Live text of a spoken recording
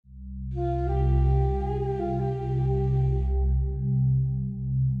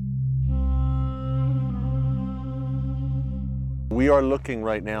We are looking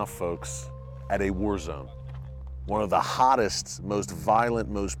right now, folks, at a war zone. One of the hottest, most violent,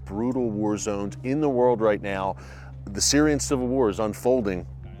 most brutal war zones in the world right now. The Syrian civil war is unfolding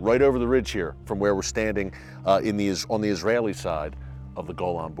right over the ridge here from where we're standing on the Israeli side of the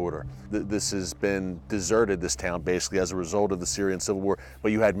Golan border. This has been deserted, this town, basically as a result of the Syrian civil war.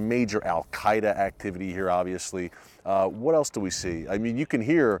 But you had major Al-Qaeda activity here, obviously. What else do we see? I mean, you can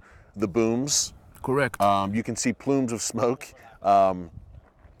hear the booms. Correct. You can see plumes of smoke.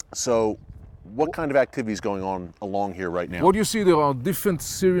 So what kind of activity is going on along here right now? What you see, there are different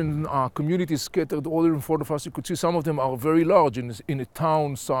Syrian communities scattered all in front of us. You could see some of them are very large in a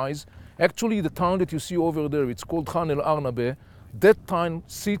town size. Actually, the town that you see over there, it's called Khan el-Arnabe. That town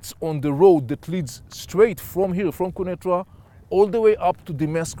sits on the road that leads straight from here, from Quneitra, all the way up to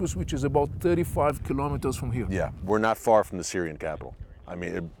Damascus, which is about 35 kilometers from here. Yeah, we're not far from the Syrian capital. I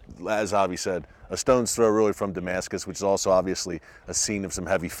mean, as Avi said, a stone's throw really from Damascus, which is also obviously a scene of some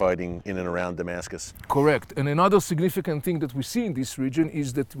heavy fighting in and around Damascus. Correct. And another significant thing that we see in this region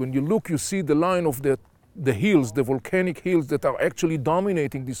is that when you look, you see the line of the hills, the volcanic hills that are actually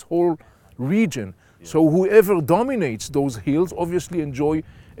dominating this whole region. Yeah. So whoever dominates those hills obviously enjoy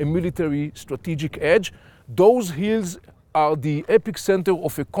a military strategic edge. Those hills are the epicenter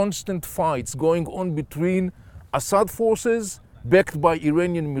of a constant fights going on between Assad forces backed by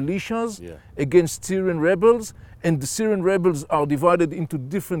Iranian militias against Syrian rebels, and the Syrian rebels are divided into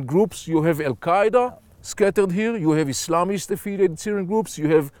different groups. You have Al-Qaeda scattered here, you have Islamist affiliated Syrian groups, you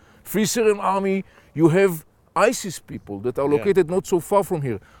have Free Syrian Army, you have ISIS people that are located not so far from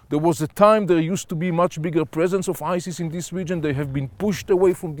here. There was a time there used to be much bigger presence of ISIS in this region. They have been pushed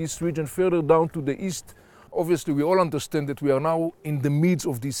away from this region further down to the east. Obviously, we all understand that we are now in the midst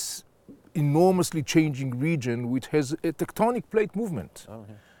of this enormously changing region which has a tectonic plate movement.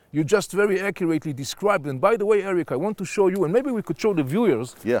 You just very accurately described. And by the way, Eric, I want to show you, and maybe we could show the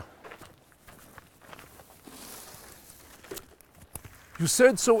viewers. Yeah. You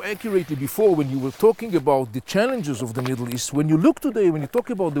said so accurately before when you were talking about the challenges of the Middle East. When you look today, when you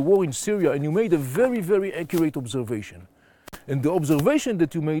talk about the war in Syria, and you made a very, very accurate observation. And the observation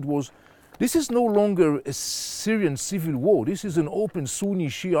that you made was, this is no longer a Syrian civil war. This is an open Sunni,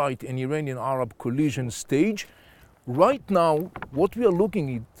 Shiite, and Iranian Arab collision stage. Right now, what we are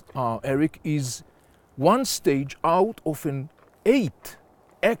looking at, Eric, is one stage out of an 8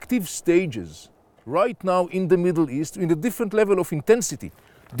 active stages right now in the Middle East in a different level of intensity.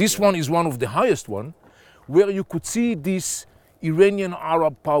 This one is one of the highest one, where you could see this Iranian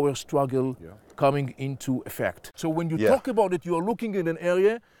Arab power struggle coming into effect. So when you talk about it, you are looking at an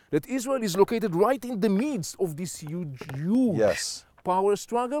area that Israel is located right in the midst of this huge power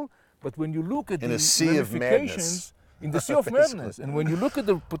struggle. But when you look at the ramifications, in the sea of madness, and when you look at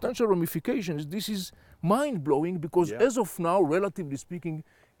the potential ramifications, this is mind-blowing because as of now, relatively speaking,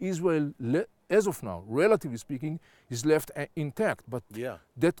 Israel, as of now, relatively speaking, is left intact. But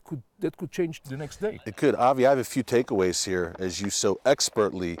that could change the next day. It could. Avi, I have a few takeaways here as you so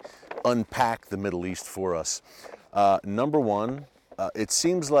expertly unpack the Middle East for us. Number one, it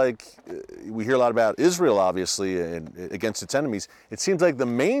seems like we hear a lot about Israel, obviously, and against its enemies. It seems like the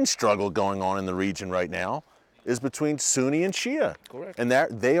main struggle going on in the region right now is between Sunni and Shia. Correct. And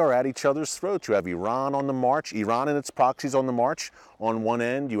they are at each other's throats. You have Iran on the march, Iran and its proxies on the march on one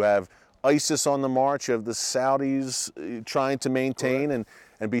end. You have ISIS on the march. You have the Saudis trying to maintain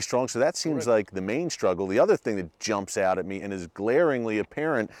and be strong. So that seems like the main struggle. The other thing that jumps out at me and is glaringly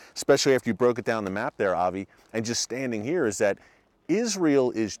apparent, especially after you broke it down the map there, Avi, and just standing here, is that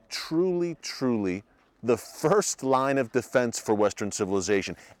Israel is truly, truly the first line of defense for Western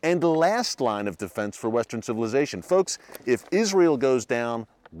civilization and the last line of defense for Western civilization. Folks, if Israel goes down,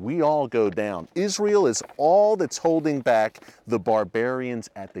 we all go down. Israel is all that's holding back the barbarians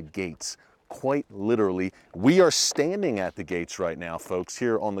at the gates. Quite literally, we are standing at the gates right now, folks,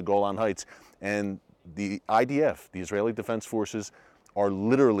 here on the Golan Heights. And the IDF, the Israeli Defense Forces, are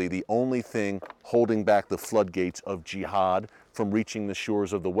literally the only thing holding back the floodgates of jihad from reaching the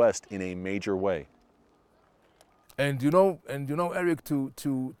shores of the West in a major way. And you know, Eric, to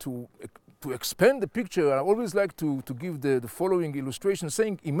expand the picture, I always like to give the following illustration,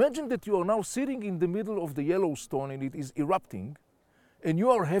 saying, imagine that you are now sitting in the middle of the Yellowstone and it is erupting, and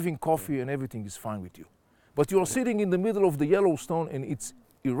you are having coffee and everything is fine with you. But you are sitting in the middle of the Yellowstone and it's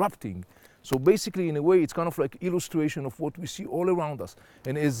erupting. So basically, in a way, it's kind of like illustration of what we see all around us.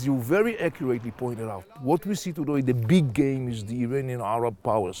 And as you very accurately pointed out, what we see today, the big game is the Iranian Arab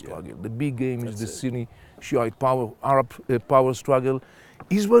power struggle. The big game is the Sunni Shiite Arab power struggle.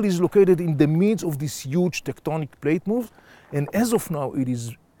 Israel is located in the midst of this huge tectonic plate move, and as of now,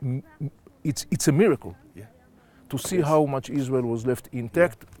 it's a miracle to see how much Israel was left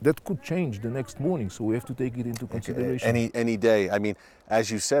intact. That could change the next morning, so we have to take it into consideration. Any day. I mean, as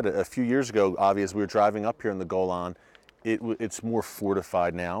you said, a few years ago, Avi, as we were driving up here in the Golan, it's more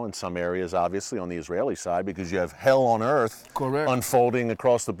fortified now in some areas, obviously, on the Israeli side, because you have hell on earth unfolding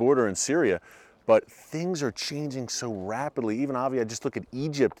across the border in Syria. But things are changing so rapidly. Even, Avi, I just look at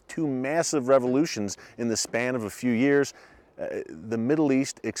Egypt, 2 massive revolutions in the span of a few years. The Middle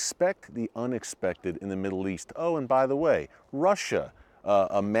East, expect the unexpected in the Middle East. Oh, and by the way, Russia,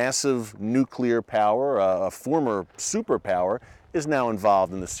 a massive nuclear power, a former superpower, is now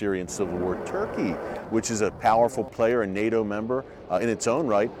involved in the Syrian civil war. Turkey, which is a powerful player, a NATO member in its own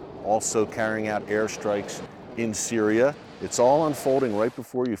right, also carrying out airstrikes in Syria. It's all unfolding right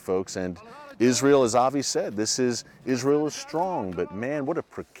before you, folks. And Israel, as Avi said, Israel is strong, but man, what a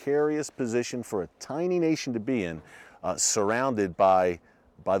precarious position for a tiny nation to be in, surrounded by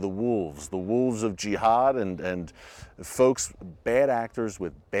the wolves of jihad and folks, bad actors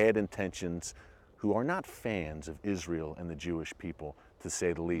with bad intentions who are not fans of Israel and the Jewish people, to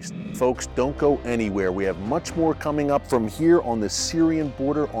say the least. Folks, don't go anywhere. We have much more coming up from here on the Syrian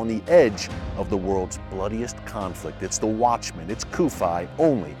border, on the edge of the world's bloodiest conflict. It's The Watchmen. It's Kufi,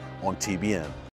 only on TBN.